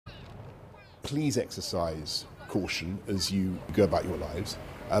please exercise caution as you go about your lives.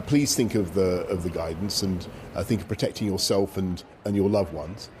 Please think of the guidance and think of protecting yourself and your loved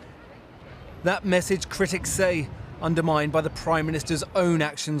ones. That message, critics say, undermined by the Prime Minister's own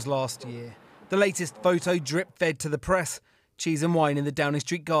actions last year. The latest photo drip-fed to the press, cheese and wine in the Downing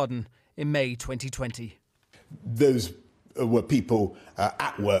Street garden in May 2020. Those were people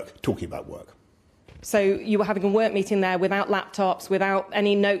at work talking about work. So you were having a work meeting there without laptops, without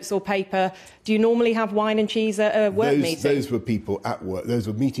any notes or paper. Do you normally have wine and cheese at a work meeting? Those were people at work. Those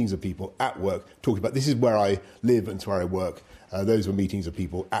were meetings of people at work talking about, this is where I live and it's where I work. Those were meetings of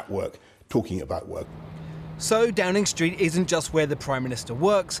people at work talking about work. So Downing Street isn't just where the Prime Minister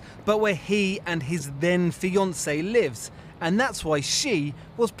works, but where he and his then fiancée lives. And that's why she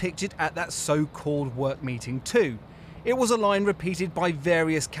was pictured at that so-called work meeting too. It was a line repeated by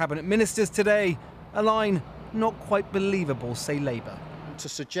various cabinet ministers today. A line not quite believable, say Labour. To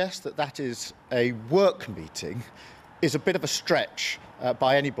suggest that that is a work meeting is a bit of a stretch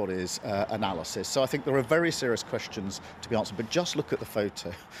by anybody's analysis. So I think there are very serious questions to be answered. But just look at the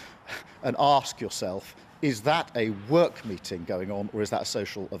photo and ask yourself, is that a work meeting going on or is that a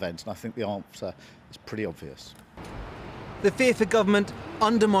social event? And I think the answer is pretty obvious. The fear for government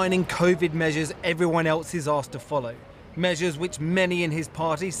undermining COVID measures everyone else is asked to follow. Measures which many in his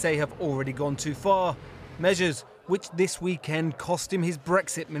party say have already gone too far. Measures which this weekend cost him his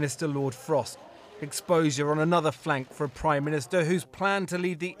Brexit minister, Lord Frost. Exposure on another flank for a Prime Minister whose plan to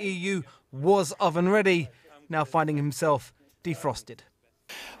leave the EU was oven ready, now finding himself defrosted.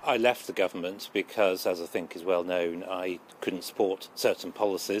 I left the government because, as I think is well known, I couldn't support certain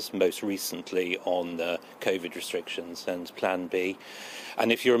policies, most recently on COVID restrictions and Plan B.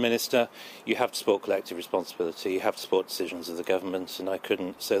 And if you're a minister, you have to support collective responsibility, you have to support decisions of the government, and I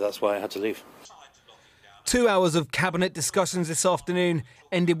couldn't, so that's why I had to leave. 2 hours of cabinet discussions this afternoon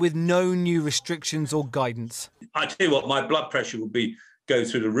ended with no new restrictions or guidance. I tell you what, my blood pressure would go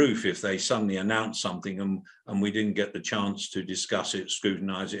through the roof if they suddenly announced something and we didn't get the chance to discuss it,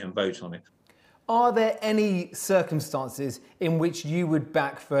 scrutinise it and vote on it. Are there any circumstances in which you would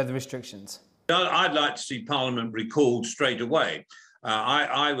back further restrictions? I'd like to see Parliament recalled straight away.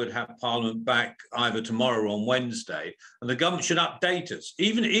 I would have Parliament back either tomorrow or on Wednesday, and the government should update us,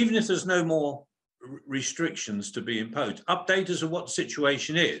 even if there's no more restrictions to be imposed. Update us of what the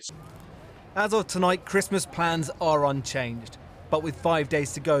situation is. As of tonight, Christmas plans are unchanged. But with 5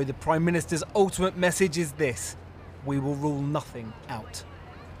 days to go, the Prime Minister's ultimate message is this: we will rule nothing out.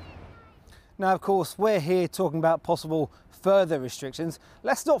 Now, of course, we're here talking about possible further restrictions.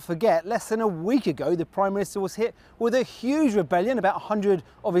 Let's not forget, less than a week ago, the Prime Minister was hit with a huge rebellion, about 100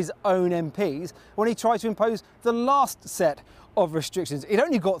 of his own MPs, when he tried to impose the last set of restrictions. It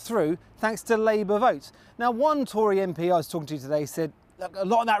only got through thanks to Labour votes. Now, one Tory MP I was talking to today said, look, a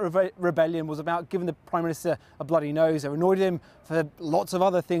lot of that rebellion was about giving the Prime Minister a bloody nose. They annoyed him for lots of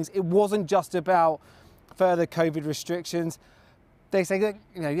other things. It wasn't just about further COVID restrictions. They say that,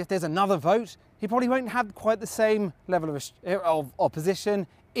 you know, if there's another vote, he probably won't have quite the same level of opposition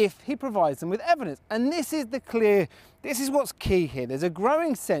if he provides them with evidence. And this is what's key here. There's a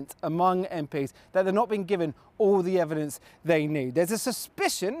growing sense among MPs that they're not being given all the evidence they need. There's a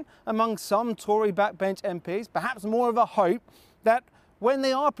suspicion among some Tory backbench MPs, perhaps more of a hope, that when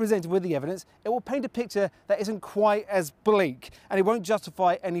they are presented with the evidence, it will paint a picture that isn't quite as bleak and it won't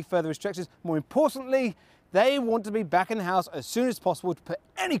justify any further restrictions. More importantly, they want to be back in the House as soon as possible to put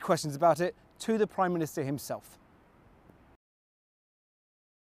any questions about it to the Prime Minister himself.